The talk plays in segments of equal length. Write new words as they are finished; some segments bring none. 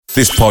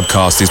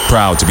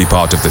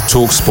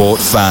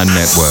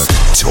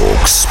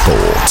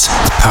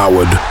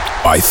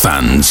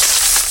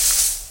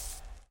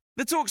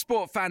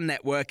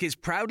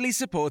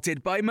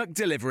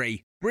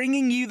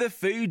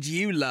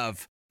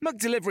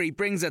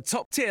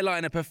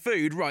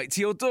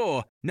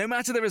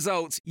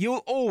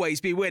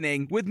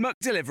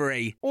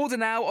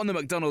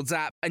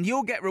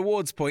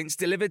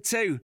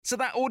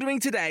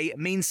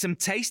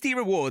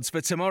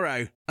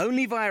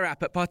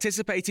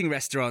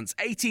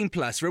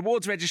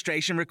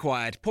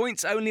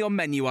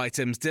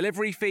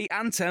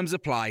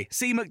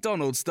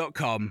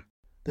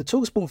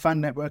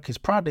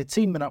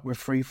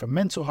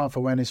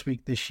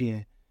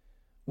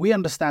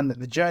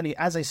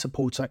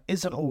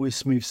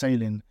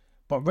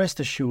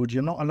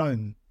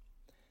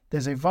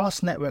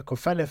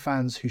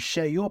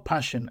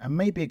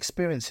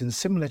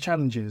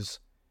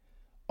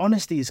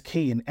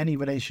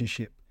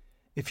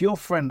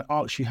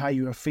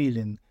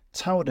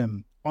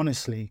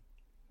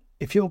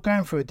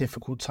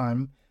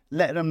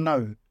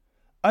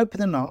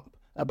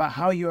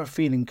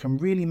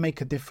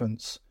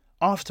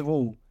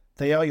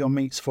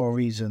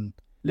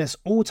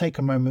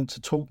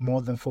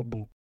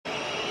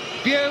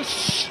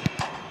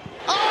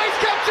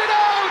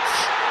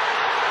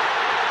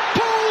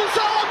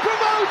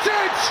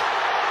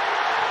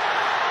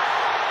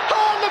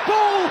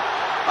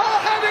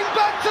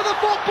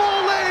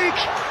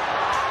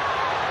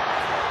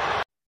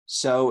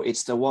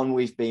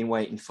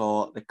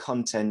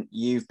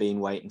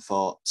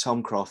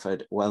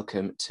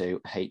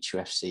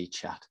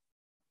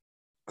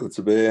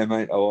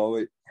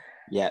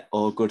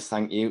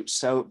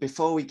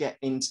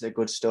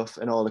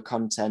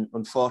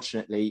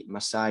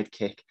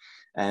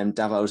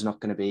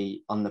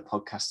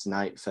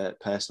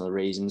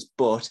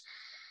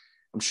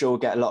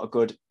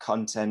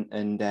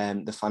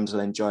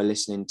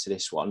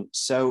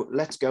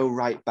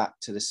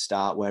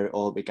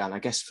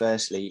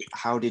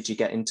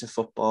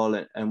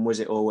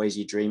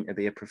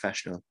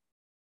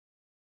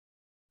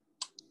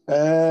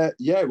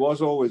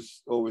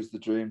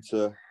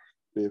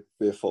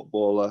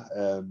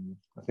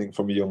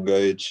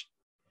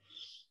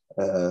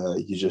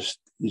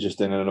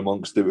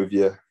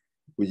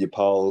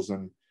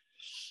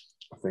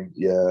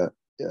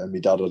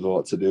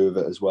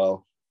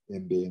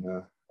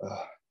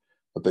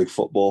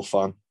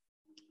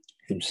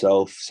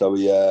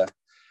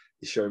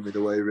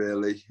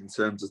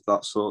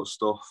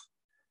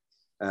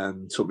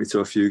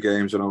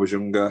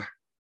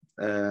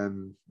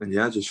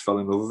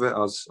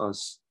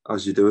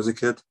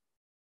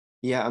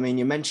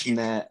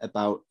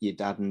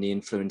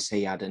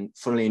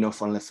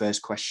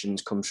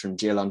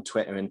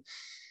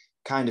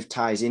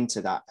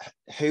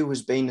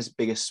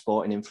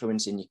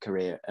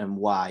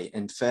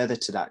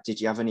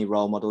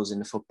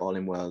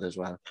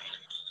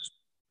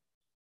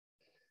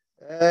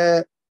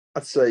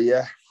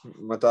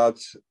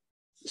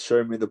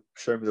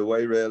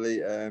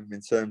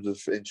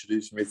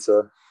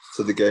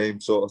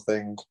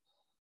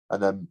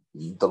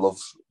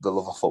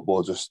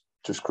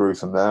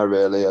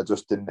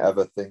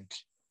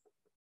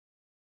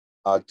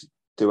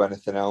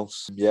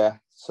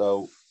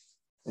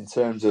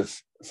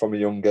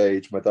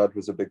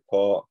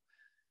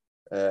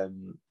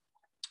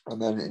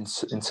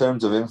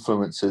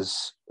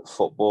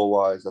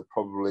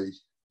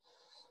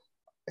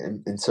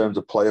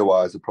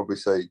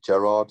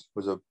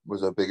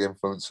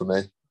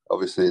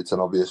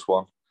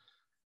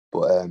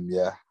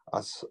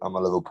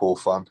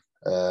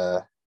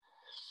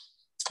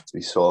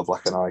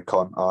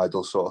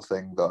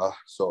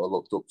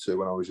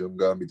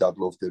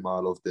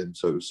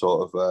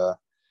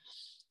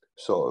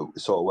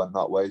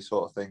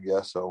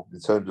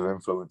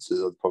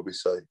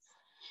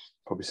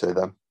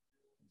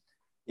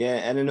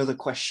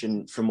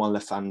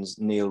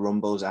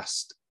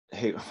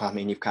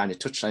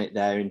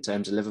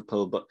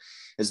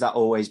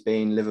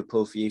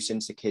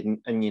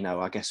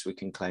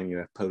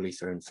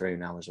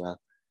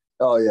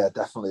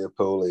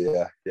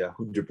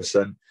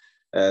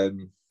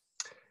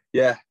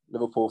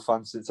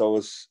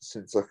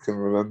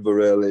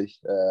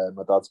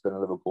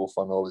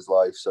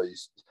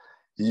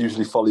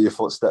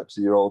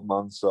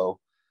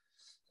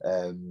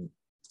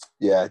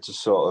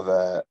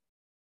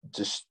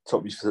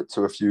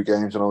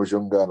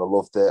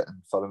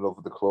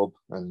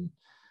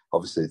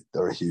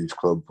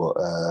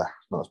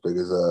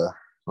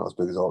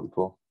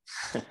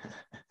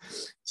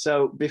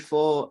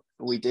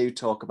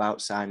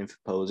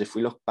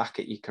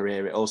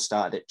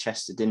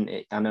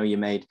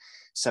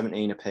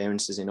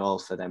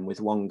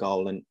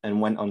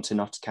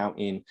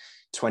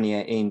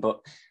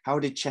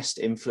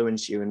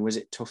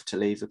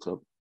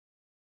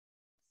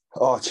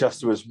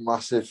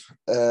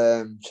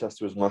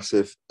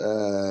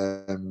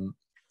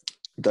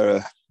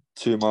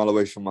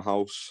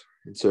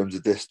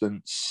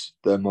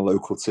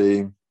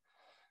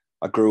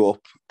I grew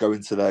up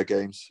going to their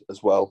games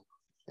as well,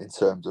 in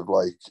terms of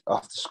like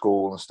after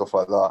school and stuff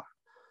like that.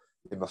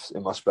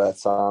 In my spare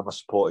time, I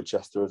supported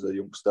Chester as a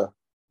youngster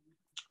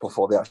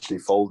before they actually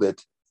folded.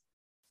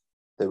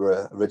 They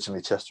were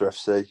originally Chester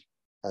FC,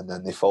 and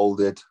then they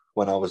folded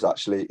when I was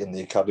actually in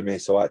the academy.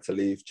 So I had to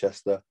leave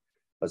Chester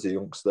as a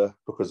youngster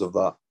because of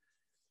that.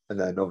 And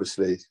then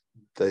obviously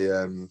they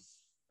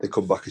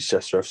come back as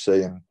Chester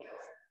FC, and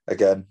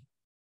again,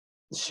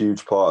 it's a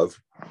huge part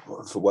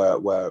of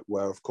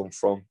where I've come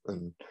from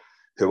and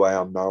who I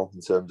am now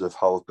in terms of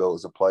how I've built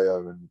as a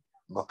player and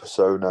my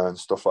persona and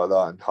stuff like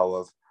that, and how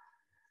I've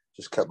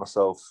just kept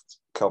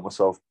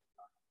myself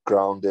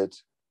grounded.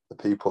 The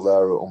people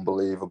there are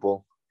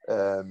unbelievable.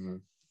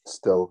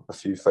 Still a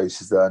few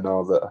faces there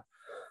now that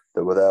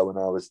were there when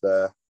I was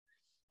there.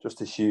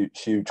 Just a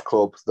huge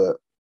club that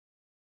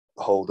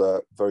hold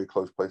a very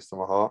close place to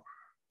my heart.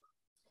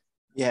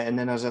 Yeah, and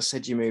then as I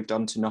said, you moved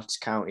on to Notts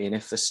County, and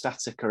if the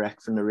stats are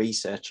correct from the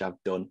research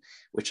I've done,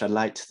 which I'd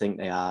like to think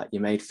they are, you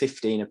made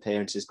 15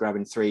 appearances,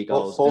 grabbing 3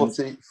 goals.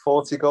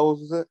 40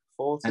 goals, was it?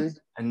 40?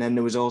 And then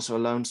there was also a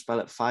loan spell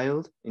at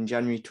Fylde in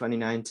January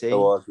 2019. There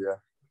was, yeah.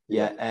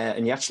 Yeah,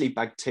 and you actually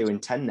bagged 2 in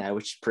 10 there,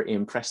 which is pretty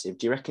impressive.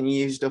 Do you reckon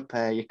you used up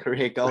your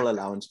career goal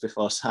allowance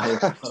before signing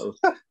for both?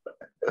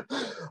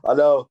 I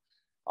know.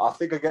 I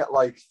think I get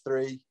like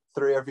three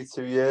every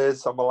 2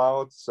 years I'm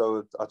allowed.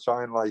 So I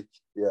try and like,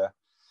 yeah.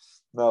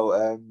 No,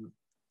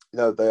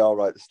 they are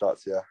right, the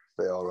stats, yeah.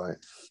 They are right.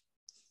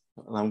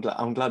 Well,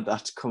 I'm glad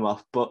that's come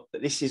off. But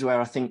this is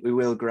where I think we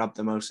will grab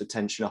the most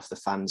attention off the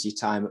fans, your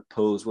time at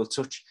Pools. We'll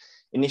touch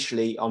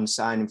initially on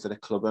signing for the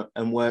club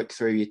and work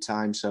through your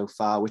time so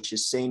far, which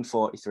has seen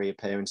 43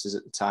 appearances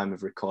at the time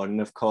of recording.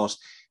 Of course,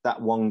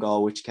 that 1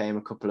 goal which came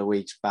a couple of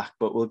weeks back,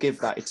 but we'll give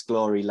that its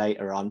glory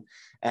later on.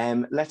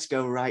 Let's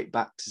go right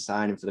back to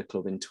signing for the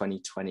club in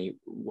 2020.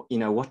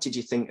 What did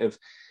you think of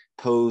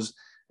Pools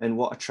and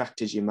what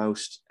attracted you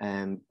most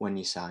when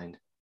you signed?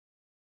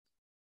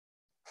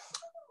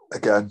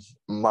 Again,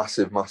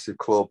 massive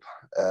club.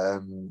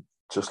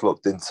 Just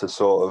looked into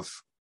sort of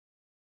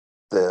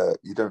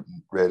you don't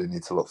really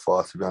need to look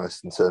far, to be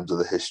honest, in terms of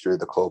the history of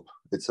the club.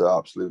 It's an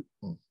absolute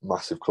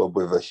massive club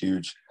with a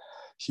huge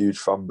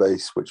fan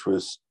base, which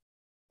was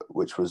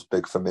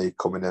big for me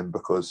coming in,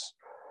 because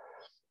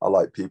I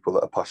like people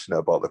that are passionate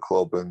about the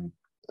club and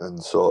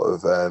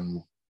sort of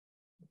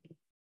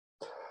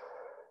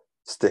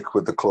stick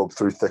with the club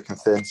through thick and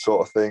thin,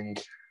 sort of thing.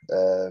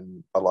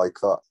 I like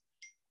that.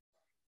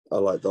 I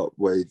like that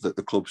way that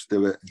the clubs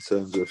do it, in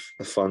terms of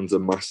the fans are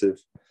massive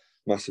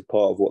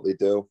part of what they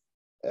do.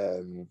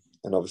 And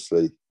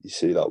obviously you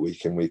see that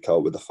week in, week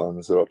out with the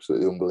fans. They're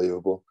absolutely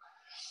unbelievable.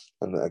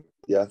 And the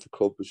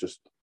club was just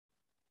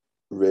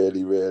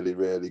really, really,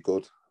 really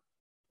good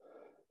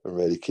and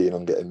really keen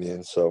on getting me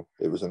in. So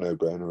it was a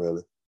no-brainer,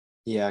 really.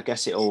 Yeah, I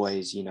guess it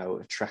always,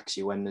 attracts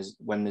you when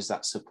there's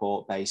that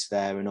support base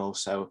there. And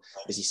also,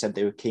 as you said,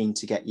 they were keen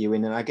to get you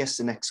in. And I guess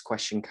the next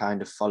question kind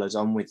of follows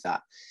on with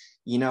that.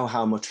 You know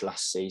how much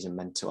last season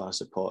meant to our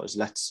supporters.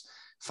 Let's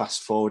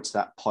fast forward to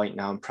that point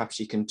now, and perhaps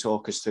you can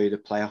talk us through the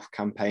playoff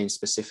campaign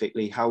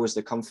specifically. How was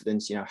the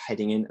confidence,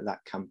 heading into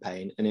that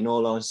campaign? And in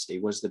all honesty,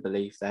 was the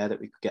belief there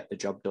that we could get the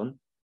job done?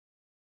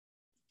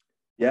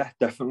 Yeah,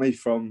 definitely.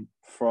 From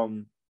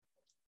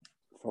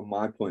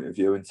my point of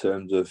view, in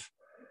terms of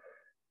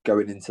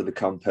going into the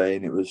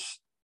campaign, it was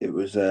we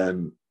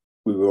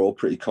were all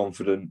pretty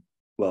confident.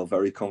 Well,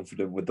 very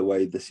confident with the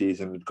way the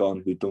season had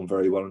gone. We'd done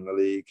very well in the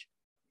league.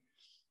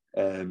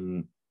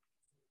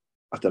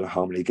 I don't know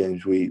how many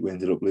games we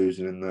ended up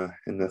losing in the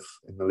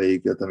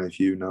league. I don't know if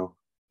you know.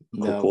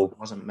 No, it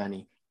wasn't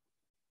many.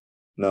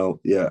 No,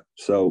 yeah.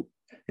 So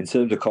in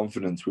terms of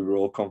confidence, we were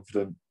all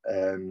confident.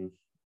 I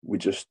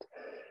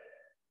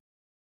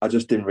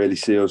just didn't really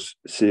see us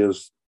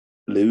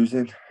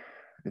losing.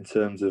 In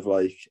terms of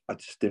like, I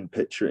just didn't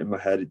picture it in my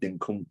head. It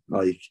didn't come,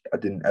 like, I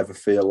didn't ever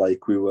feel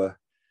like we were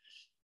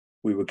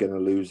going to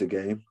lose a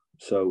game.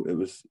 So it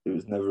was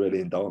never really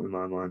in doubt in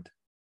my mind.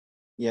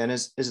 Yeah, and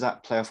as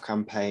that playoff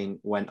campaign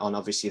went on,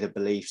 obviously the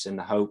beliefs and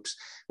the hopes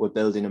were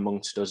building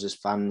amongst us as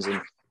fans, and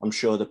I'm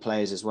sure the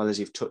players as well, as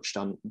you've touched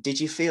on. Did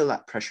you feel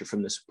that pressure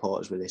from the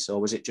supporters with this,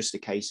 or was it just a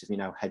case of,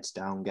 heads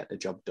down, get the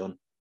job done?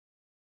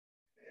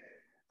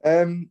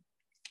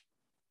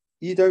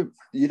 You don't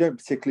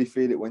particularly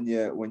feel it when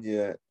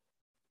you're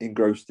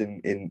engrossed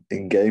in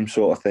game,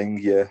 sort of thing.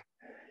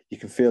 You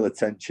can feel the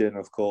tension,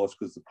 of course,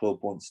 because the club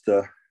wants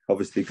to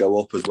obviously go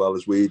up, as well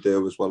as we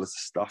do, as well as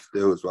the staff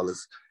do, as well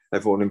as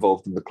everyone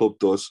involved in the club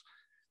does.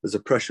 There's a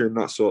pressure in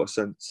that sort of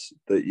sense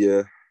that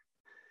you're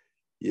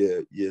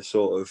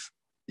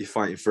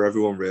fighting for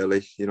everyone,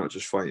 really. You're not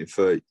just fighting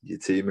for your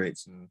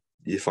teammates, and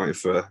you're fighting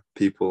for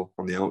people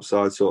on the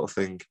outside, sort of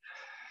thing.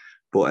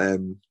 But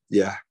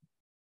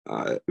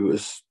it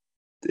was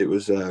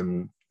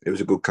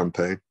a good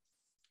campaign.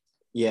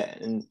 Yeah,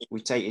 and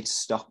we take it to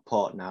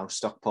Stockport now.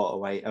 Stockport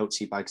away,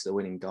 Oatsy bags the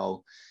winning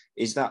goal.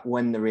 Is that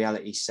when the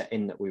reality set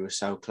in that we were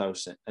so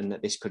close and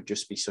that this could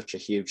just be such a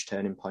huge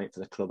turning point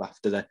for the club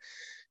after the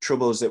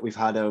troubles that we've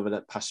had over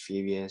the past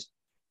few years?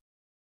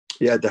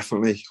 Yeah,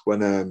 definitely. When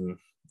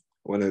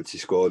Oatsy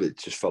scored, it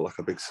just felt like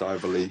a big sigh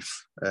of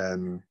relief. I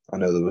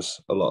know there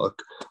was a lot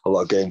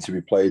of game to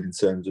be played in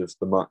terms of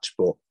the match,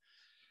 but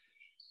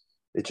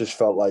it just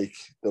felt like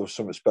there was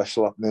something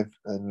special happening,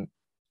 and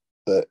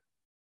that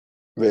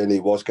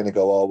really was going to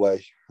go our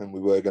way, and we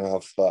were going to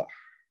have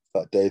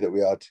that day that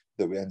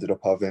we ended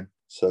up having.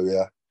 So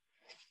yeah.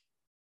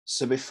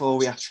 So before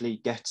we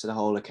actually get to the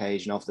whole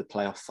occasion of the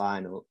playoff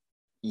final,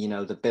 you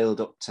know, the build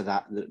up to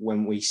that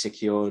when we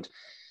secured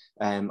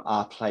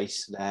our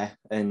place there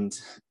and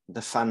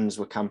the fans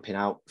were camping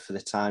out for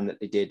the time that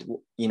they did,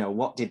 you know,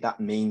 what did that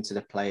mean to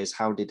the players?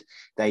 How did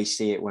they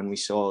see it when we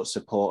saw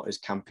supporters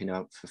camping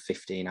out for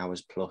 15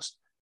 hours plus?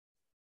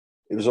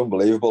 It was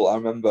unbelievable. I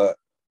remember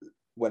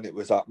when it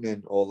was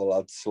happening, all the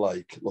lads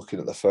like looking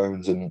at the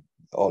phones, and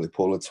Ollie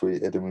Paul had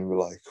tweeted, and we were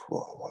like,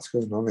 what's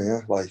going on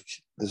here? Like,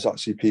 there's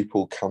actually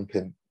people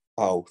camping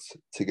out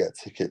to get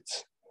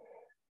tickets.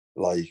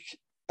 Like,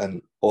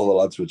 and all the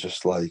lads were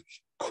just like,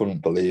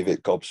 couldn't believe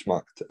it,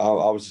 gobsmacked. I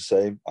was the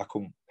same. I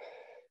couldn't.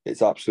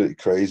 It's absolutely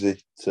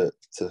crazy to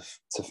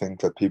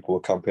think that people were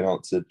camping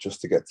out to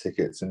get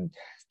tickets, and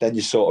then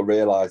you sort of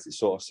realise, it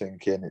sort of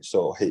sink in, it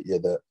sort of hit you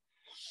that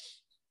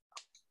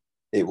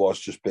it was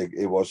just big.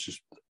 It was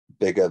just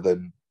bigger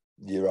than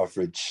your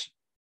average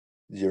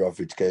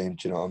game.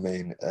 Do you know what I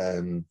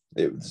mean?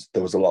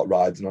 There was a lot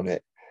riding on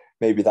it.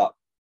 Maybe that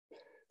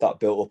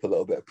built up a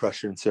little bit of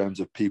pressure in terms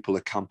of people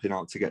are camping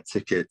out to get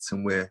tickets,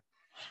 and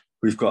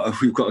we've got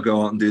to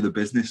go out and do the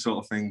business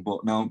sort of thing.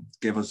 But now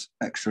give us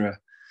extra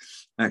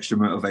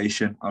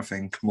motivation, I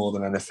think, more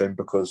than anything,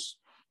 because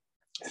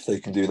if they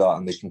can do that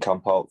and they can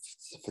camp out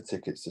for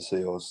tickets to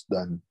see us,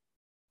 then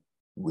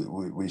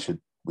we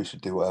should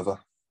do whatever.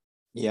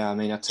 Yeah, I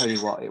mean, I tell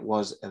you what, it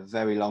was a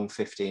very long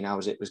 15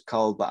 hours. It was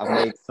cold, but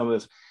I've made some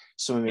of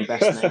my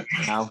best mates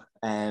now.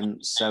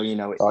 So, you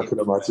know, I can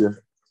imagine.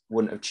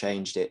 Wouldn't have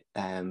changed it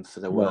for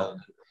the world.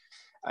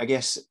 I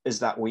guess as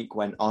that week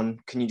went on,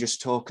 can you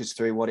just talk us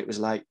through what it was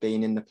like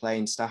being in the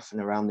playing staff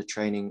and around the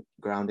training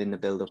ground in the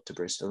build-up to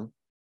Bristol?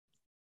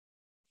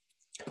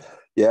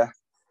 Yeah,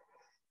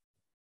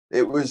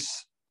 it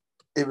was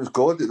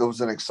good. There was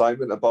an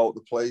excitement about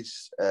the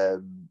place.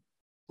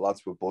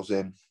 Lads were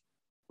buzzing.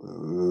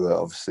 We were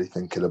obviously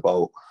thinking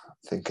about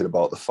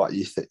the fact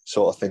you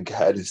sort of think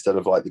ahead instead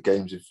of like the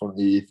games in front of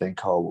you. You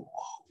think, oh,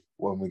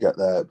 when we get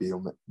there, it'd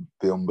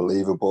be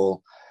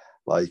unbelievable.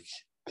 Like,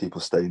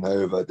 people staying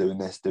over, doing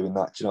this, doing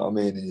that. Do you know what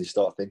I mean? And you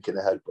start thinking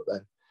ahead, but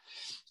then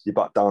you're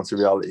back down to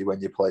reality when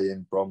you're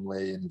playing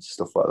Bromley and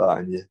stuff like that,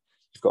 and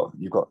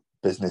you've got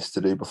business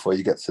to do before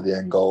you get to the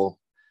end goal.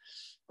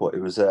 But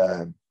it was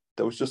there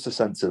was just a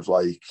sense of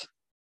like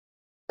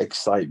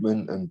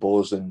excitement and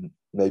buzz, and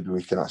maybe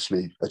we can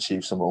actually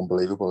achieve something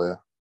unbelievable here.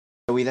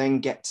 So we then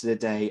get to the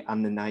day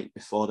and the night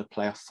before the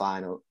playoff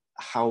final.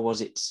 How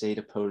was it to see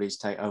the Poolies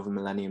take over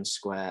Millennium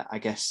Square? I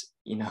guess,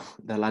 you know,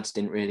 the lads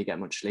didn't really get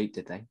much sleep,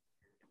 did they?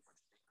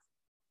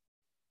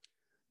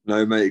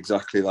 No, mate,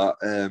 exactly that.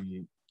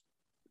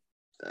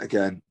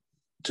 Again,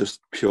 just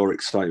pure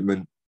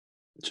excitement.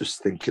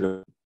 Just thinking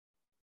of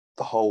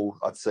the whole,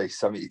 I'd say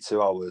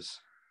 72 hours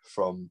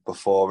from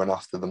before and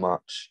after the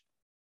match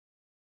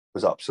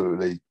was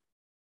absolutely,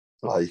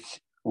 like,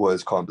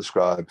 words can't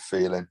describe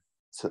feeling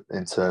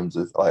in terms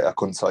of, like, I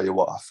couldn't tell you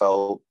what I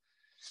felt,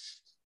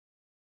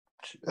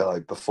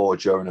 like, before,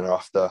 during and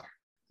after.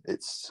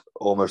 It's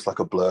almost like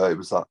a blur. It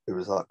was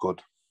that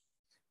good.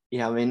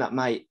 Yeah, I mean, that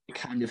might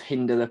kind of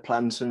hinder the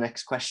plans for the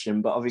next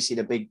question, but obviously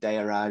the big day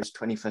arrives,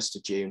 21st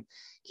of June.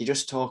 Can you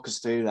just talk us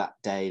through that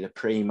day, the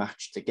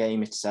pre-match, the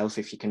game itself,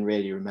 if you can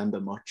really remember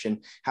much,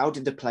 and how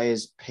did the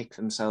players pick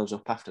themselves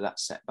up after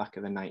that setback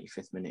of a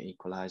 95th minute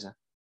equaliser?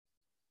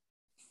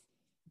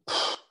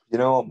 You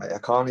know what, mate? I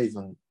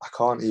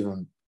can't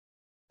even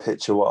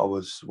picture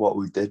what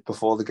we did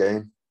before the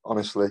game.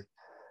 Honestly,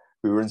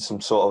 we were in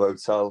some sort of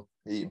hotel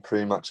eating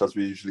pre-match as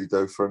we usually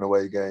do for an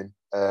away game.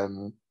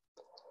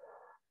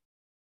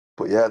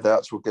 But yeah, the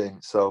actual game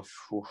itself,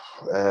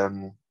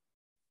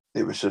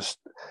 it was just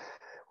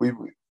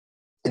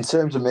in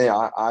terms of me,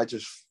 I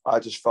just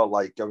felt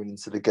like going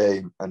into the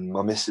game, and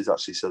my missus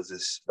actually says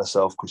this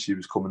herself because she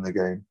was coming the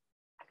game,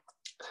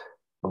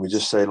 and we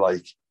just say,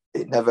 like,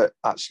 it never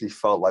actually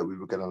felt like we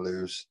were going to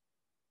lose.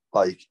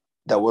 Like,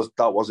 that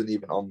wasn't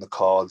even on the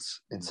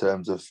cards in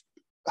terms of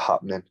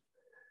happening.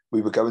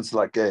 We were going to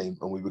that game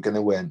and we were going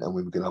to win, and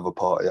we were going to have a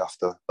party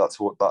after. That's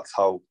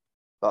how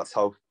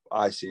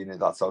I seen it.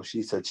 That's how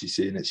she said she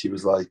seen it. She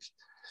was like,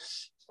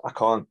 I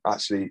can't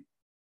actually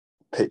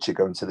picture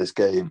going to this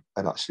game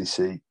and actually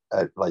see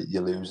like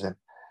you're losing,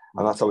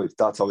 and that's how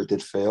it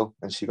did feel.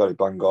 And she got it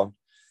bang on.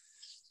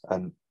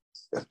 And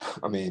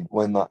I mean,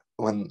 when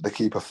the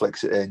keeper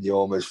flicks it in, you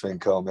almost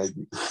think, oh,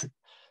 maybe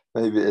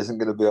it isn't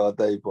going to be our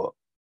day. But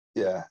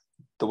yeah,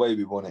 the way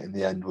we won it in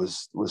the end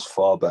was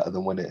far better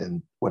than win it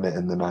in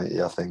the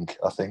 90. I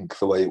think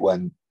the way it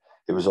went,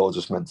 it was all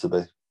just meant to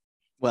be.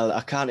 Well,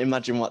 I can't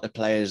imagine what the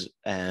players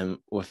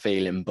were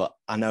feeling, but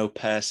I know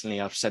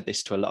personally, I've said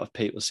this to a lot of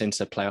people since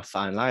the playoff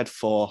final. I had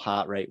 4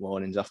 heart rate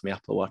warnings off my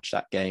Apple Watch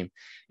that game.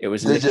 It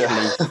was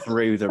literally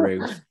through the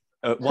roof.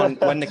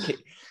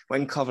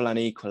 When Coverland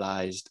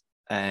equalised,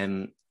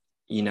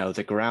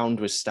 the ground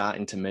was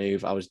starting to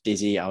move. I was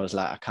dizzy. I was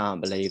like, I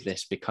can't believe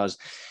this, because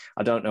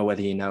I don't know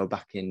whether you know,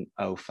 back in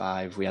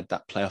 2005, we had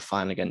that playoff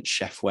final against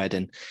Chef Wed,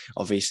 and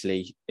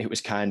obviously it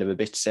was kind of a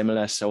bit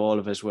similar. So all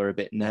of us were a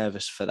bit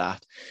nervous for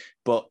that.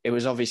 But it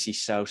was obviously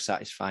so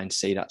satisfying to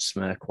see that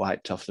smirk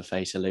wiped off the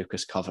face of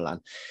Lucas Coverland.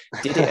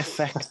 Did it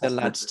affect the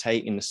lads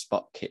taking the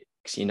spot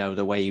kicks,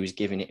 the way he was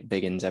giving it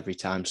big uns every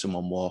time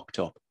someone walked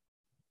up?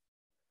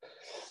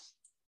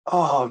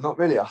 Oh, I've not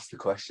really asked the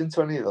question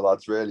to any of the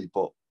lads, really,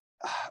 but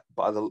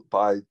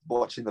by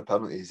watching the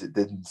penalties, it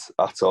didn't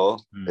at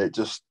all. It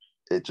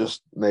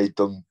just made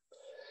them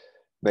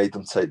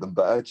take them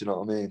better. Do you know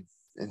what I mean?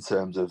 In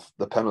terms of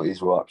the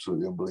penalties were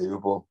absolutely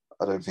unbelievable.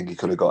 I don't think he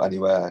could have got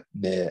anywhere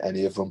near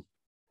any of them.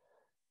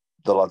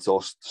 The lads all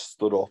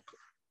stood up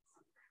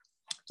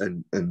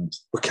and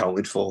were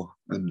counted for,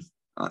 and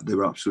they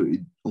were absolutely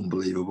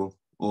unbelievable,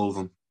 all of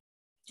them.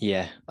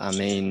 Yeah, I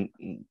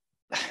mean,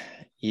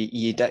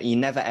 you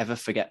never ever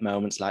forget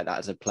moments like that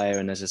as a player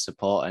and as a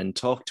supporter. And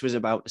talk to us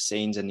about the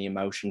scenes and the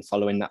emotion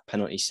following that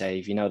penalty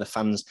save. The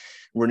fans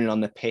running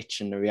on the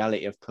pitch and the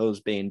reality of Pools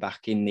being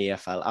back in the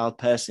EFL. I'll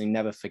personally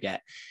never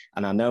forget.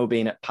 And I know,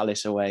 being at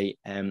Palace away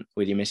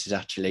with your missus,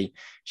 actually,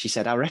 she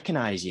said, "I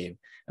recognise you."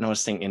 And I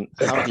was thinking,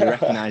 how do you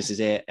recognise us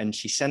here? And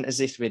she sent us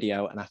this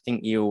video, and I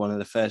think you were one of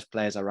the first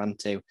players I ran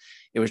to.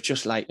 It was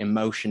just like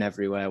emotion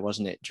everywhere,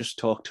 wasn't it? Just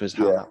talk to us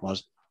how that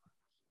was.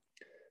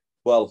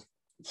 Well,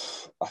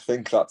 I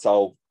think that's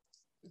how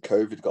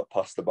COVID got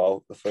passed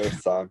about the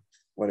first time,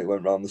 when it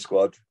went round the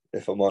squad,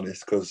 if I'm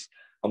honest, because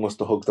I must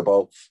have hugged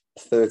about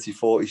 30,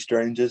 40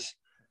 strangers,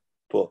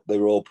 but they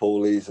were all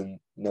poolies and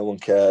no one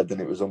cared,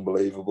 and it was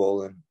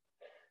unbelievable, and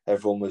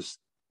everyone was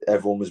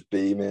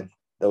beaming.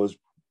 There was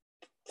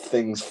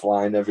things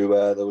flying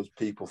everywhere. There was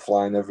people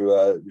flying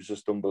everywhere. It was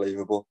just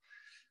unbelievable.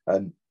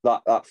 And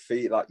that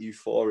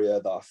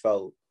euphoria that I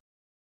felt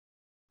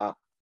at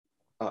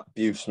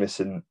Buse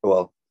missing,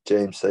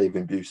 James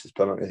saving Buse's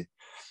penalty,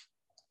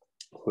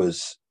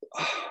 was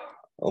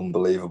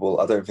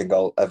unbelievable. I don't think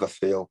I'll ever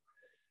feel.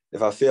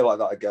 If I feel like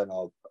that again,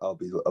 I'll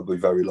be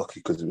very lucky,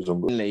 because it was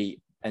unbelievable.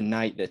 A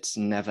night that's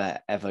never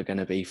ever going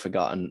to be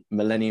forgotten.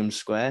 Millennium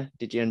Square.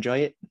 Did you enjoy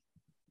it?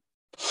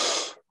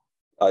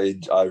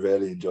 I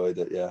really enjoyed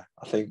it. Yeah,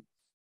 I think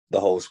the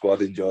whole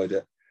squad enjoyed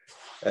it.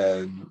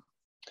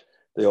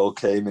 They all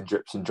came in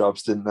drips and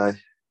drabs, didn't they?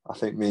 I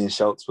think me and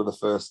Shouts were the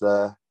first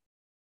there.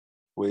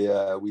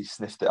 We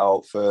sniffed it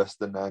out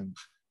first, and then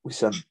we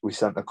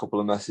sent a couple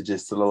of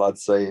messages to the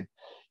lads saying,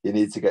 "You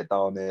need to get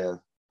down here,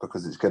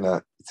 because it's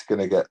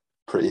gonna get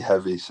pretty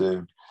heavy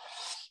soon."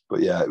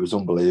 But yeah, it was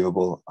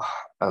unbelievable,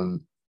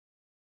 and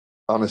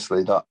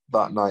honestly,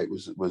 that night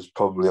was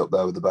probably up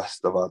there with the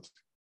best I've had,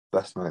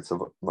 best nights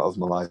of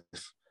my life.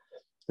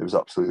 It was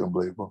absolutely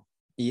unbelievable.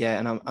 Yeah,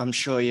 and I'm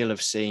sure you'll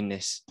have seen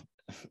this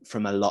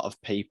from a lot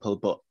of people,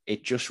 but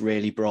it just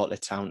really brought the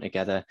town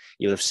together.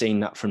 You'll have seen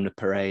that from the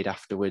parade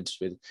afterwards,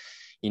 with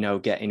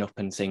getting up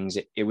and things.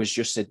 It was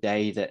just a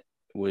day that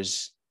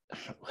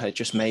it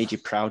just made you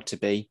proud to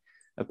be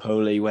a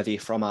Poolie, whether you're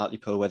from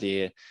Hartlepool, whether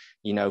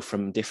you're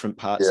from different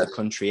parts of the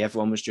country.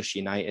 Everyone was just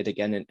united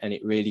again, and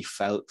it really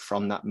felt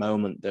from that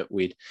moment that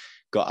we'd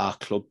got our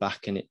club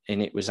back, and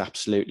it was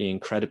absolutely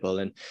incredible.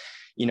 And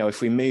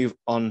if we move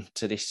on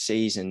to this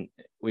season,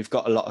 we've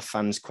got a lot of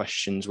fans'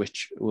 questions,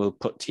 which we'll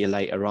put to you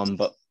later on.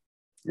 But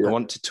I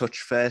want to touch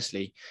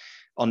firstly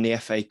on the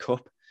FA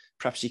Cup.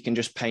 Perhaps you can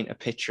just paint a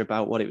picture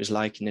about what it was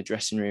like in the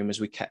dressing room as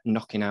we kept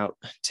knocking out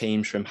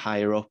teams from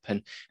higher up.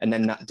 And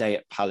then that day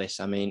at Palace,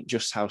 I mean,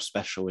 just how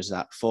special was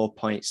that?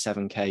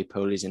 4.7k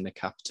Poolies in the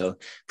capital.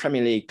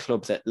 Premier League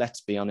club that,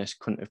 let's be honest,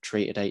 couldn't have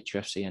treated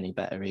HFC any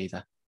better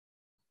either.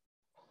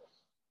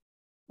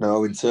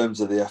 No, in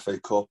terms of the FA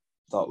Cup,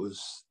 that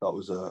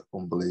was an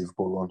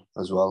unbelievable one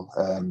as well.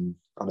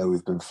 I know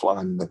we've been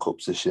flying in the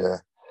cups this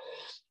year.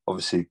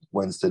 Obviously,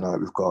 Wednesday night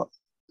we've got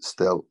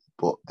still,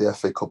 but the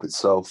FA Cup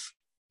itself,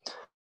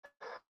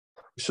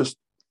 it's just,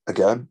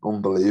 again,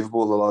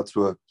 unbelievable.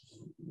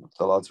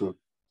 The lads were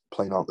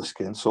playing out the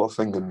skin, sort of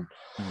thing,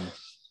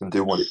 and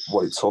doing what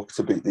it took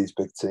to beat these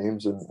big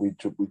teams. And we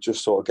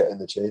just sort of get in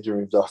the changing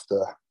rooms after,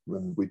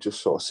 and we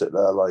just sort of sit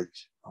there like,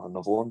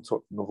 another one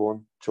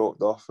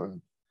chalked off,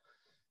 and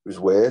it was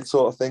weird,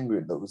 sort of thing.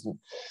 There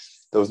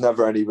was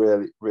never any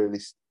really,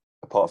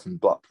 apart from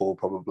Blackpool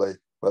probably,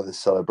 where there's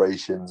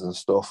celebrations and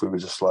stuff. We were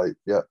just like,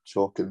 yeah,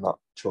 chalking that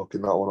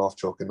one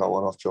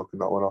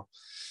off.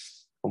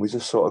 And we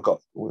just sort of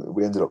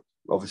we ended up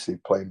obviously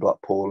playing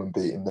Blackpool and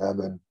beating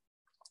them,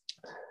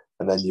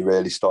 and then you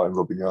really start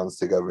rubbing your hands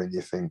together and you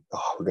think,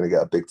 oh, we're going to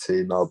get a big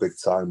team now, big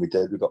time. We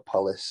did. We got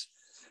Palace,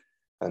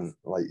 and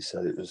like you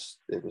said, it was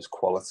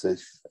quality.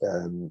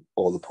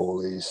 All the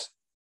Poolies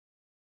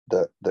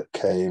that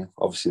came.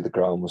 Obviously, the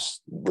ground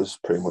was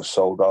pretty much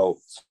sold out.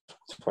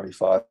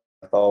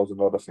 1,000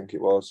 odd, I think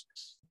it was.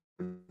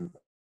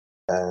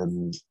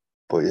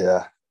 But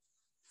yeah,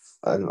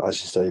 and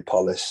as you say,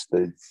 Palace,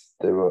 they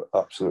were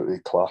absolutely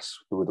class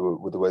with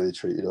the way they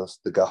treated us.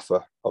 The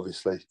gaffer,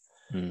 obviously,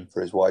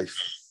 for his wife,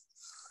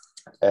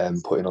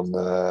 putting on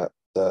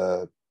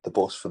the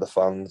bus for the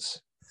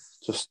fans,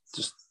 just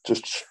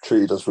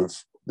treated us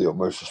with the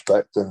utmost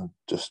respect and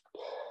just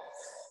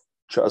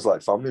treat us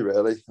like family,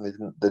 really.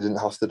 And they didn't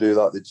have to do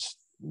that.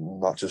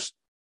 That just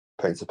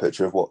paints a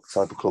picture of what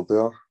type of club they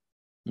are.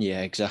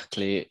 Yeah,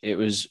 exactly. It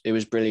was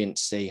brilliant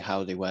to see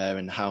how they were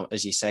and how,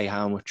 as you say,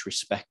 how much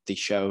respect they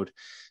showed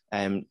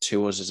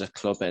to us as a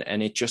club,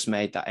 and it just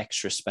made that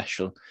extra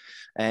special.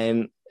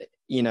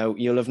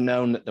 You'll have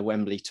known that the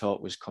Wembley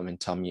talk was coming,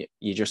 Tom.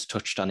 You just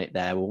touched on it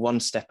there. We're one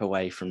step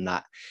away from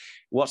that.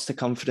 What's the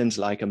confidence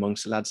like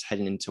amongst the lads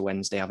heading into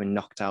Wednesday, having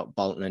knocked out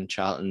Bolton and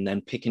Charlton, and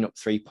then picking up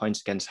 3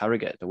 points against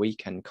Harrogate at the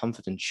weekend?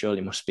 Confidence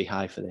surely must be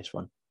high for this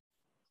one.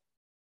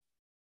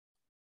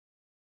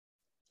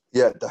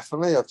 Yeah,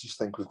 definitely. I just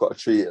think we've got to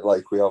treat it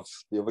like we have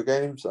the other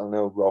games. I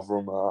know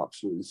Rotherham are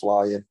absolutely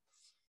flying.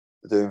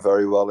 They're doing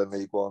very well in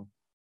League One.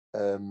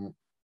 And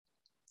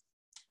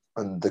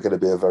they're going to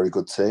be a very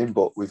good team,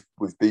 but we've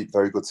beat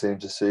very good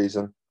teams this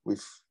season. We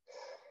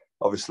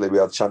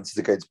had chances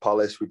against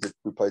Palace. We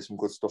played some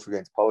good stuff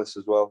against Palace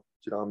as well.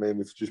 Do you know what I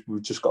mean?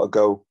 We've just got to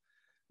go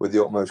with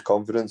the utmost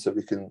confidence that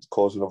we can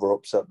cause another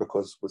upset,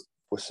 because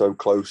we're so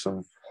close,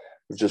 and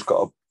we've just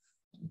got to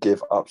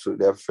give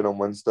absolutely everything on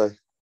Wednesday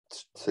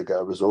to get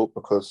a result,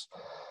 because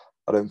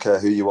I don't care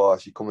who you are.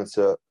 If you come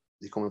into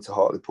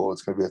Hartlepool,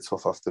 it's going to be a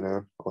tough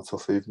afternoon or a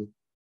tough evening.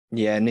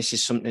 Yeah, and this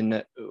is something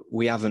that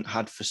we haven't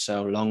had for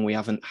so long. We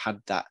haven't had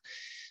that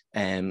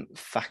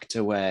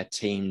factor where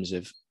teams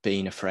have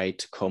been afraid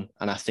to come,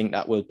 and I think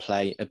that will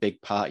play a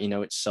big part.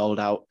 It's sold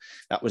out.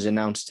 That was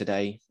announced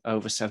today.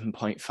 Over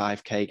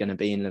 7.5k going to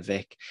be in the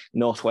Vic.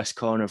 Northwest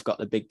Corner have got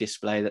the big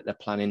display that they're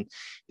planning.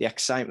 The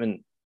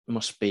excitement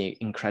must be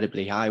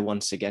incredibly high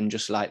once again,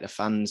 just like the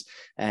fans,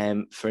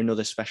 for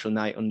another special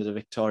night under the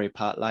Victoria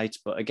Park lights.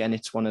 But again,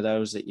 it's one of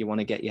those that you want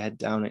to get your head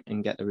down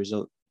and get the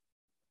result.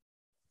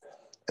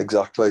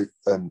 Exactly.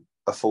 And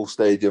a full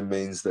stadium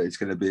means that it's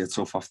going to be a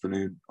tough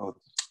afternoon or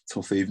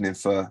tough evening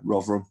for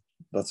Rotherham.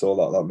 That's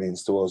all that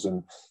means to us,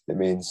 and it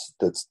means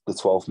that the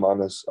 12th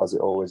man, as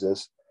it always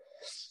is.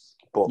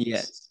 But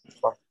yeah,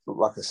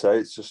 like I say,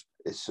 it's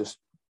just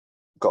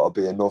got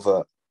to be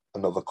another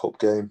cup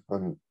game,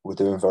 and we're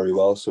doing very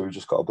well, so we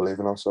just got to believe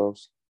in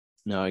ourselves.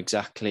 No,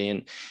 exactly.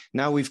 And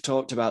now we've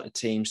talked about the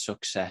team's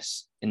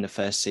success in the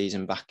first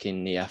season back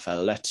in the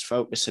EFL. Let's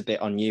focus a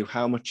bit on you.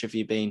 How much have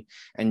you been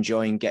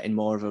enjoying getting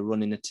more of a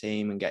run in the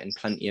team and getting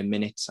plenty of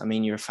minutes? I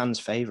mean, you're a fan's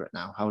favourite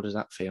now. How does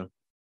that feel?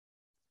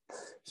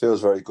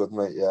 Feels very good,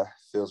 mate. Yeah,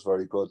 feels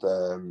very good.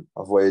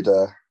 I've waited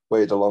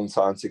a long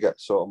time to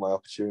get sort of my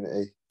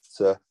opportunity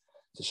to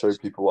show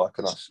people what I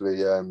can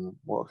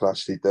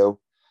actually do.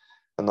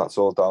 And that's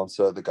all down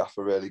to the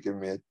gaffer really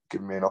giving me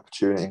an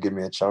opportunity and giving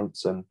me a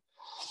chance, and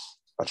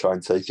I try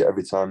and take it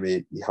every time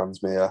he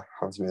hands me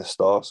a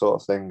start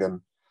sort of thing.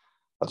 And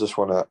I just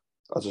want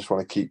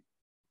to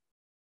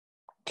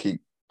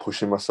keep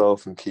pushing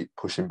myself and keep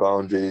pushing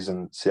boundaries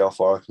and see how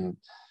far I can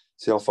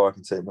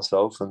take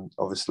myself. And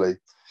obviously,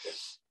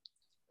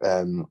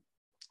 that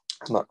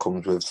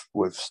comes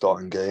with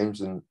starting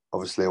games. And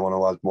obviously, I want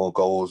to add more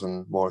goals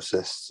and more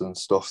assists and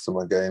stuff to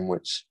my game,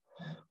 which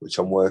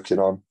I'm working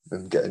on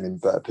and getting in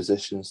better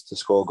positions to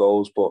score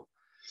goals. But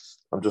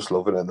I'm just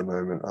loving it at the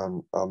moment.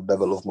 I've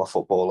never loved my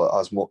football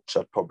as much,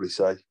 I'd probably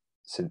say,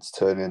 since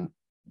turning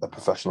a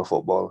professional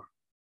footballer.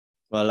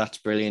 Well, that's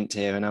brilliant to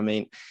hear. And I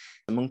mean,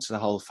 amongst the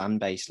whole fan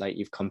base, like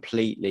you've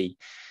completely,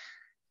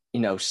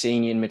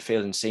 seeing you in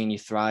midfield and seeing you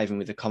thriving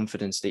with the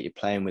confidence that you're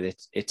playing with,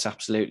 it's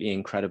absolutely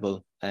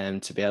incredible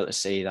to be able to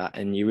see that.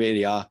 And you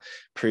really are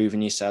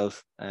proving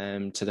yourself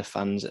to the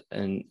fans,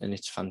 and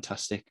it's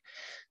fantastic.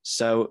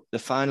 So the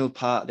final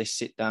part of this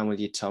sit down with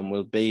you, Tom,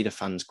 will be the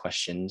fans'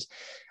 questions.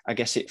 I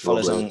guess it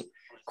follows on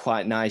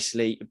quite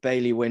nicely.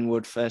 Bailey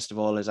Winwood, first of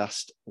all, has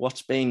asked,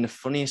 what's been the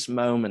funniest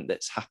moment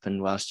that's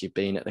happened whilst you've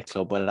been at the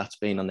club, whether that's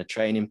been on the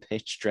training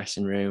pitch,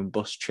 dressing room,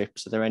 bus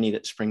trips? Are there any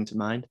that spring to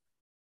mind?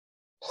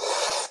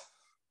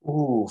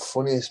 Oh,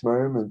 funniest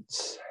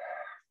moments.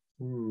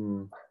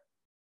 You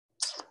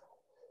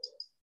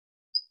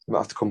might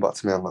have to come back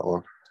to me on that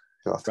one.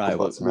 Right,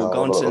 we'll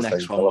go on to the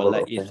next one. We'll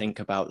let you think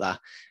about that.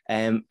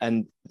 And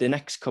the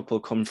next couple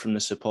come from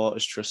the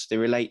Supporters Trust. They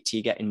relate to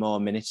you getting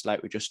more minutes,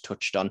 like we just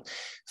touched on.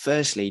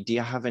 Firstly, do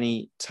you have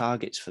any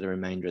targets for the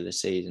remainder of the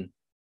season?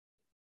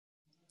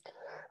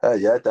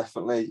 Yeah,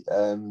 definitely.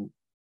 I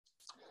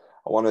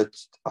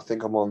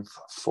think I'm on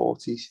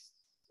 40.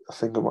 I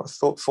think I'm on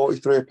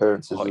 43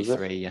 appearances.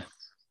 43, yeah.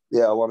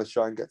 Yeah, I want to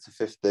try and get to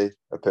 50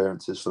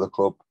 appearances for the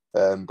club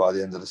by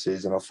the end of the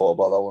season. I've thought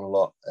about that one a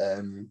lot.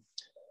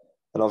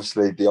 And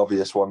obviously, the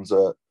obvious ones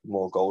are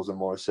more goals and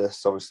more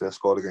assists. Obviously, I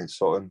scored against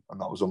Sutton,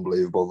 and that was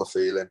unbelievable, the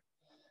feeling.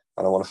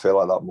 And I want to feel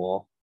like that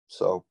more.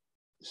 So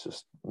it's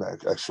just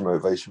extra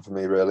motivation for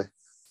me, really.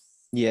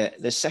 Yeah,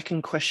 the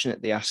second question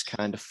that they ask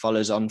kind of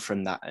follows on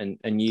from that,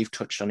 and you've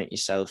touched on it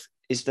yourself.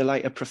 Is there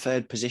like a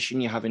preferred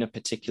position you have in a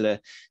particular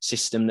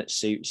system that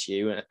suits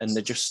you? And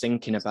they're just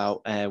thinking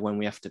about when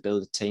we have to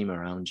build a team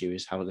around you,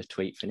 is how the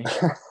tweet finished.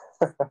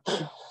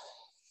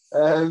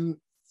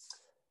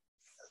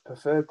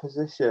 Preferred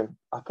position?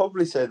 I'd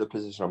probably say the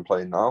position I'm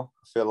playing now.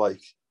 I feel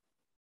like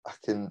I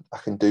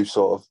can do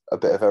sort of a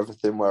bit of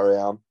everything where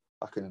I am.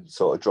 I can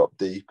sort of drop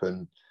deep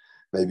and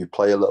maybe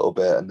play a little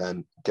bit and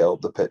then get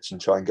up the pitch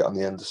and try and get on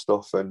the end of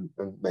stuff and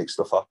make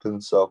stuff happen.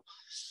 So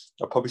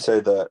I'd probably say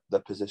the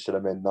position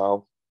I'm in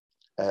now,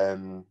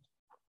 in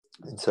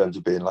terms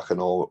of being like an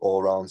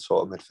all-round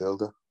sort of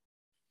midfielder.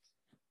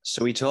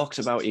 So we talked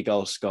about your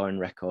goal scoring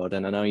record,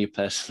 and I know you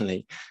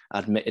personally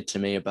admitted to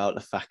me about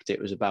the fact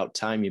it was about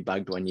time you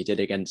bagged when you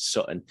did against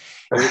Sutton.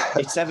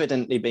 It's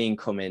evidently been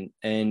coming,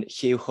 and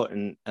Hugh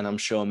Hutton, and I'm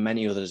sure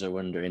many others are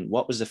wondering,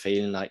 what was the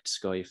feeling like to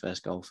score your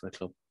first goal for the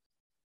club?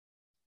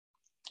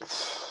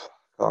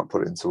 Can't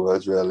put it into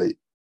words really.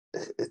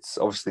 It's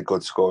obviously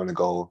good scoring a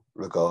goal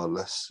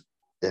regardless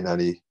in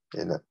any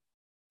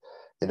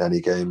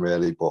game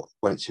really, but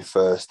when it's your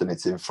first and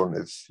it's in front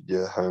of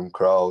your home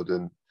crowd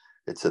and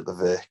it's at the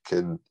Vic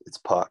and it's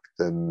packed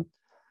and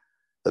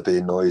they're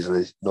being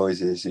noisy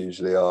as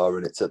usually are,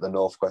 and it's at the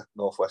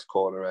northwest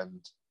corner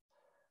end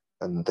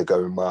and they're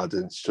going mad,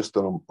 and it's just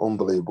an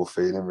unbelievable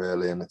feeling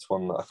really, and it's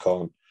one that I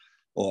can't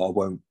or I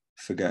won't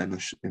forget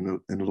in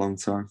a long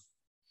time.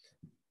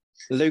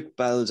 Luke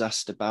Bell's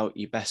asked about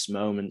your best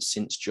moments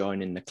since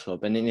joining the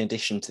club, and in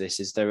addition to this,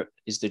 is there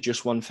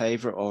just one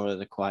favourite or are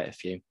there quite a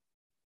few?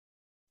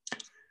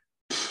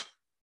 The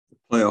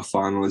playoff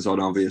final is an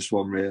obvious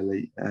one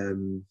really.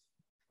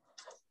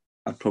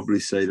 I'd probably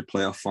say the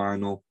playoff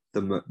final,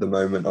 the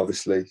moment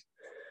obviously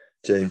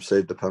James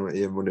saved the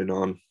penalty and running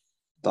on,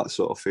 that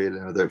sort of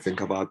feeling I don't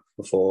think I've had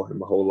before in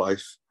my whole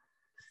life.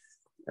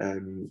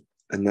 And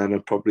then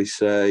I'd probably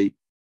say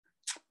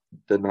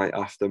the night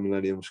after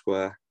Millennium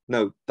Square.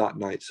 No, that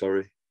night,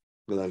 sorry.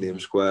 Millennium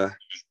Square,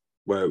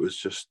 where it was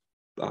just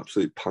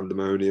absolute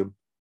pandemonium.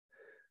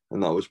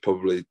 And that was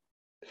something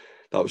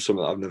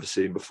that I've never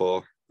seen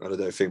before. And I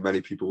don't think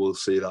many people will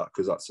see that,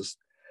 because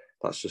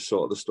that's just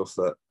sort of the stuff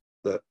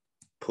that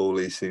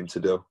Paulie seem to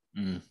do.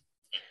 Mm.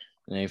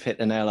 You've hit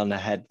the nail on the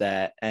head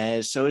there.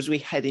 So as we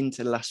head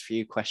into the last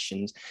few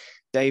questions,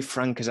 Dave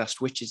Frank has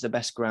asked, which is the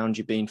best ground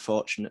you've been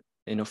fortunate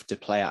enough to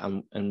play at,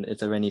 and is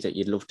there any that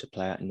you'd love to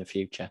play at in the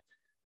future?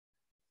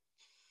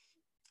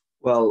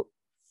 Well,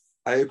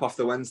 I hope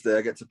after Wednesday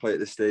I get to play at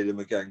this stadium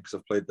again, because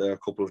I've played there a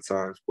couple of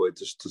times, but it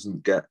just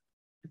doesn't get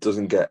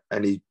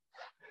any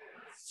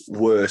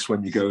worse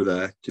when you go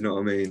there. Do you know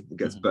what I mean? It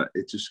gets better.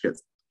 It just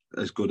gets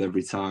as good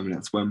every time, and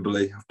it's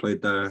Wembley. I've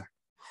played there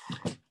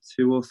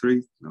 2 or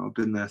 3. I've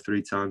been there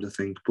 3 times, I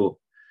think, but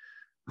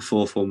a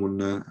 4th one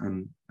there,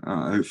 and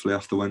hopefully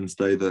after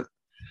Wednesday that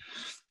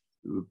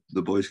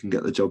the boys can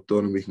get the job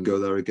done and we can go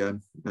there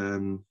again,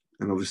 and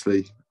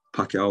obviously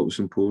pack it out with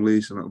some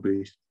poolies, and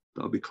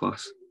that'll be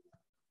class.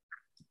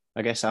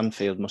 I guess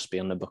Anfield must be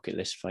on the bucket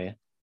list for you.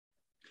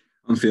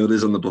 Anfield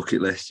is on the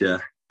bucket list, yeah,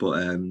 but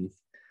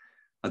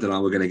I don't know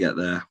how we're going to get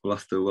there. We'll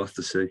have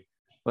to see.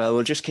 Well,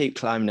 we'll just keep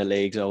climbing the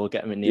leagues, or we'll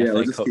get them in the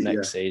FA Cup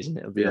next season.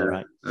 It'll be all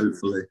right.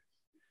 Hopefully.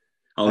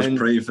 I was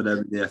praying for them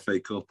in the FA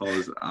Cup.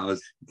 I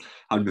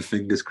had my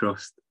fingers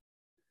crossed.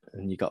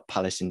 And you got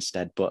Palace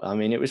instead. But I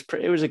mean, it was a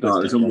good. It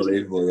was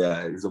unbelievable.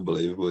 Yeah, it was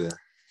unbelievable. Yeah.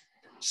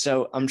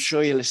 So I'm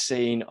sure you'll have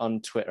seen on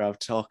Twitter, I've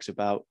talked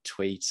about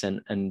tweets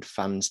and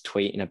fans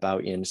tweeting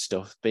about you and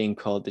stuff, being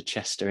called the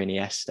Chester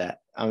Iniesta.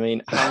 I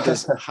mean, how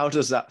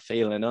does that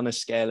feel? And on a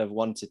scale of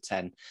 1 to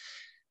 10,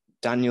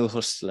 Daniel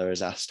Hustler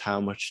has asked, how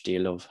much do you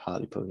love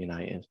Hartlepool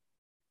United?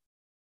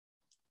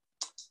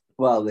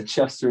 Well, the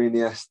Chester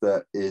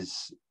Iniesta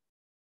is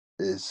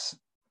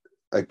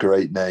a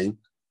great name,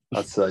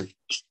 I'd say.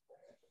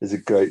 Is a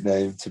great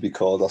name to be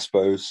called, I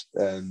suppose.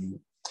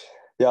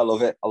 Yeah, I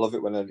love it. I love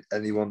it when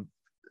anyone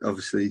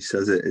obviously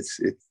says it.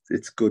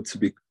 It's good to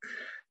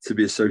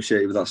be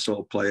associated with that sort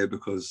of player,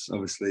 because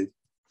obviously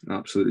an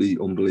absolutely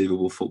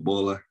unbelievable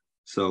footballer.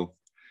 So,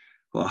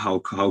 well, how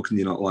can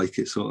you not like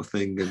it, sort of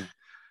thing? And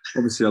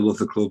obviously, I love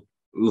the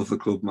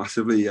club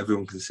massively.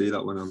 Everyone can see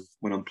that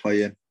when I'm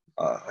playing.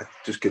 I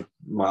just give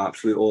my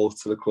absolute all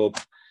to the club.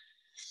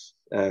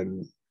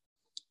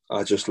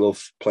 I just love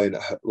playing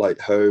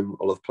at home.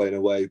 I love playing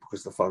away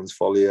because the fans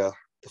follow you.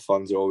 The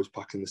fans are always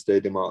packing the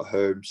stadium out at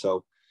home.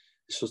 So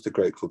it's just a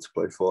great club to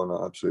play for, and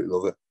I absolutely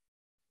love it.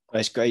 Well,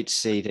 it's great to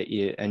see that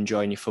you're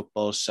enjoying your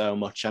football so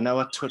much. I know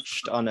I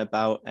touched on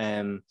about,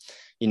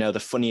 the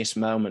funniest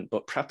moment,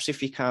 but perhaps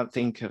if you can't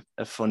think of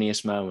a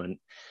funniest moment,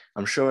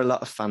 I'm sure a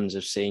lot of fans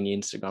have seen your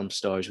Instagram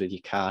stories with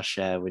your car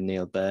share with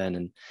Neil Byrne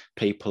and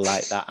people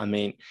like that. I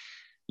mean,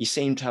 you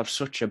seem to have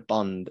such a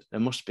bond. You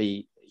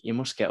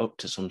must get up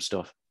to some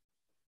stuff.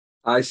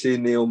 I see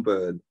Neil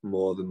Byrne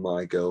more than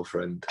my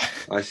girlfriend.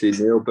 I see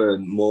Neil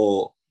Byrne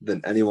more than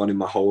anyone in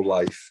my whole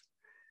life.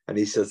 And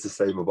he says the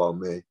same about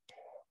me.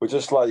 We're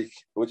just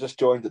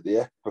joined at the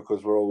hip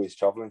because we're always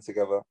travelling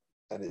together.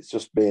 and it's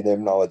just me and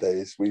him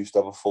nowadays. We used to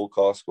have a full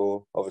car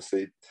score.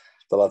 Obviously,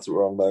 the lads that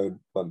were on loan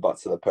went back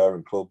to their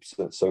parent clubs,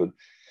 so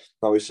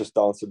now it's just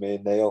down to me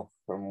and Neil,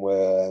 and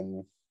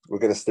we're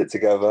going to stick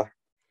together.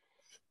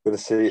 We're going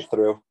to see it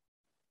through.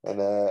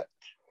 And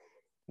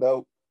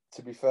no,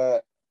 to be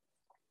fair,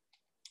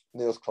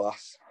 Neil's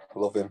class. I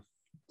love him.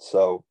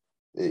 So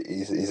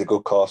he's a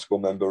good car school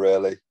member,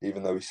 really,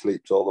 even though he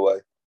sleeps all the way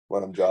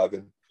when I'm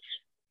driving.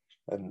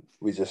 And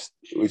we just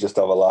have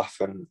a laugh,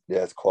 and yeah,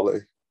 it's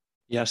quality.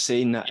 Yeah, I've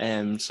seen that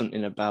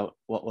something about,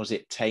 what was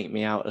it, Take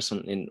Me Out or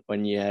something,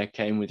 when you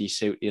came with your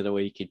suit the other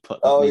week. He'd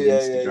put that on his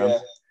Instagram.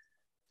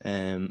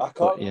 I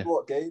can't remember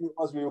what game it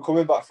was. We were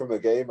coming back from a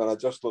game, and I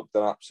just looked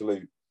an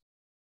absolute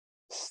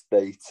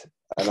state.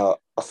 And I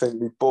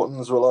think my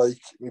buttons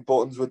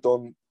were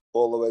done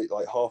all the way,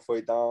 like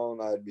halfway down.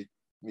 I had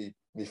me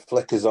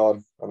flickers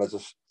on, and I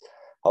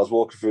was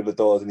walking through the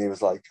doors, and he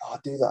was like, "Oh,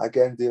 do that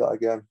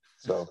again."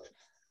 So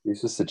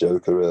he's just a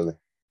joker, really.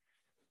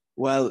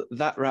 Well,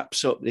 that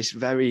wraps up this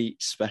very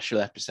special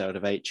episode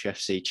of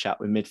HFC Chat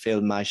with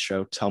midfield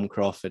maestro Tom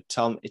Crawford.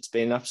 Tom, it's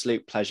been an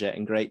absolute pleasure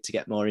and great to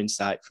get more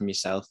insight from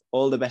yourself.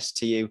 All the best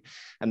to you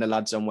and the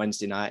lads on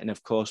Wednesday night, and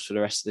of course for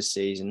the rest of the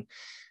season.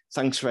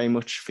 Thanks very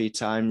much for your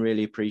time.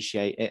 Really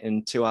appreciate it.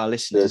 And to our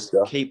listeners,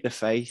 keep the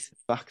faith,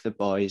 back the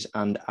boys,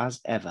 and as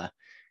ever,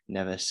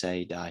 never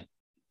say die.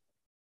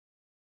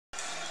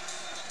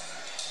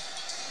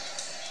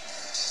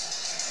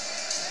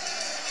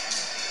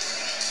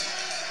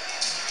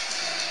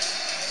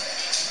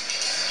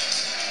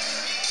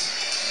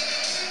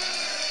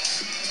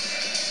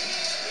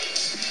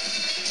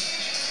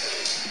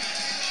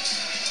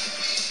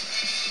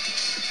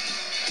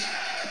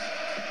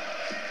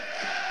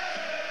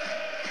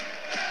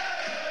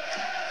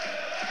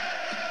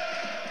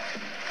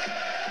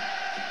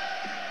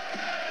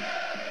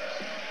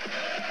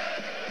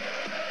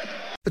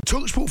 The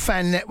TalkSport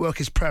Fan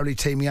Network is proudly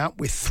teaming up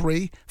with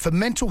 3 for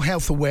Mental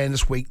Health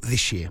Awareness Week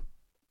this year.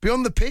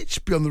 Beyond the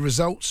pitch, beyond the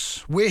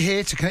results, we're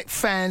here to connect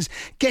fans,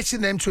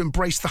 getting them to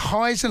embrace the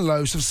highs and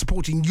lows of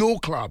supporting your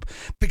club,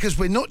 because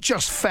we're not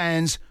just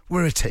fans,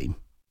 we're a team.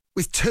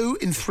 With 2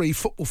 in 3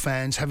 football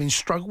fans having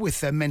struggled with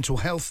their mental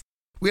health,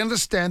 we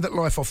understand that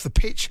life off the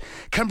pitch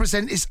can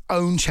present its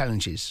own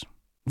challenges.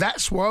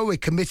 That's why we're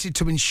committed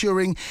to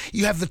ensuring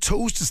you have the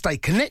tools to stay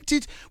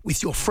connected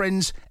with your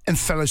friends and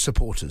fellow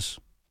supporters.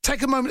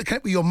 Take a moment to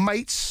connect with your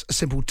mates. A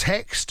simple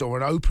text or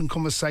an open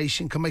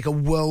conversation can make a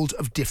world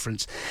of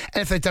difference.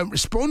 And if they don't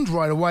respond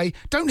right away,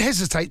 don't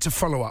hesitate to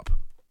follow up.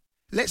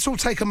 Let's all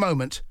take a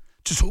moment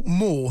to talk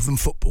more than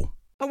football.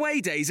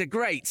 Away days are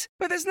great,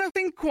 but there's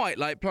nothing quite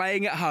like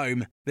playing at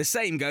home. The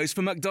same goes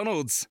for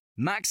McDonald's.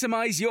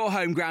 Maximise your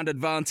home ground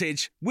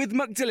advantage with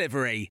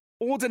McDelivery.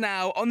 Order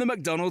now on the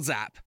McDonald's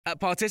app. At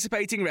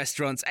participating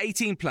restaurants,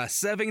 18 plus,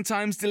 serving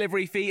times,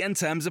 delivery fee and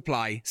terms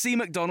apply. See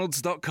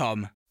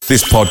mcdonalds.com.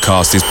 This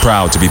podcast is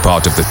proud to be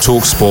part of the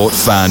TalkSport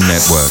Fan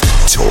Network.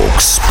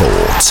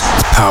 TalkSport.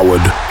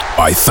 Powered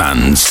by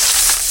fans.